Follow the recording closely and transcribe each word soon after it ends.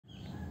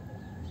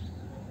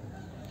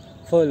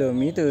Follow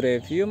me to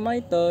review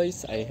my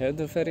toys. I have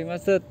the very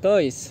much the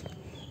toys.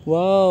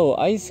 Wow,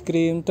 ice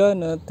cream,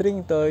 donut,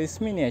 drink toys,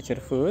 miniature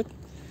food.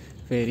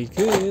 Very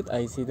good.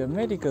 I see the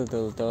medical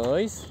doll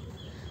toys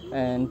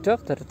and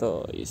doctor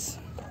toys.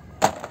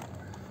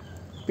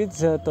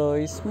 Pizza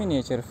toys,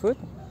 miniature food.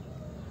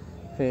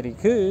 Very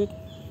good.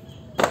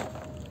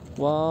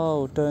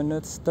 Wow,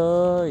 donuts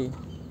toy.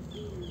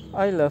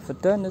 I love a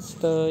donuts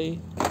toy.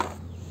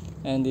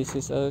 And this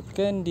is a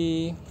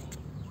candy.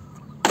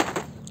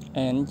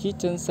 And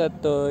kitchen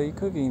set toy,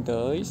 cooking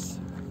toys.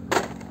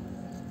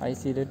 I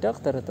see the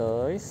doctor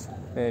toys.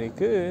 Very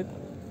good.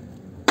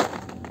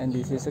 And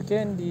this is a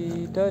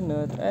candy,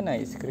 donut, and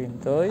ice cream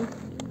toy.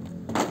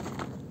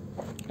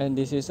 And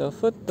this is a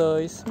food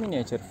toys,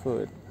 miniature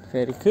food.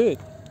 Very good.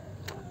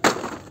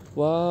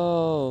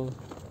 Wow,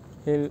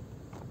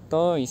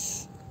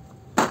 toys.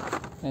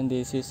 And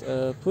this is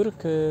a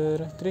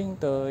burger, drink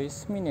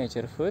toys,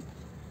 miniature food.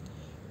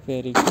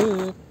 Very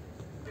good.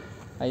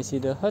 I see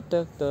the hot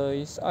dog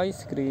toys,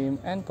 ice cream,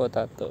 and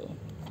potato.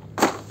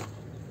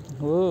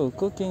 Oh,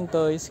 cooking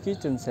toys,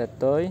 kitchen set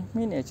toy,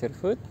 miniature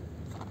food.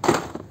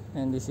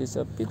 And this is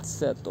a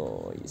pizza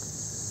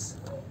toys.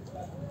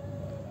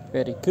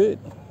 Very good.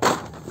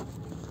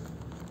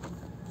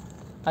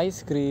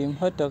 Ice cream,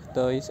 hot dog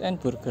toys, and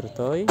burger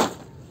toy.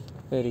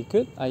 Very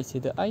good. I see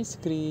the ice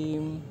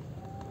cream,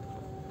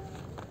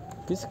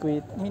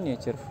 biscuit,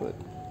 miniature food.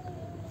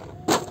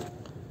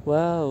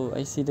 Wow,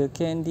 I see the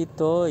candy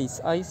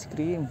toys, ice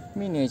cream,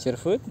 miniature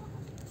food.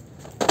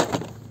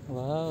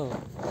 Wow,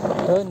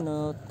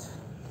 donut,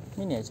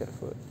 miniature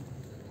food.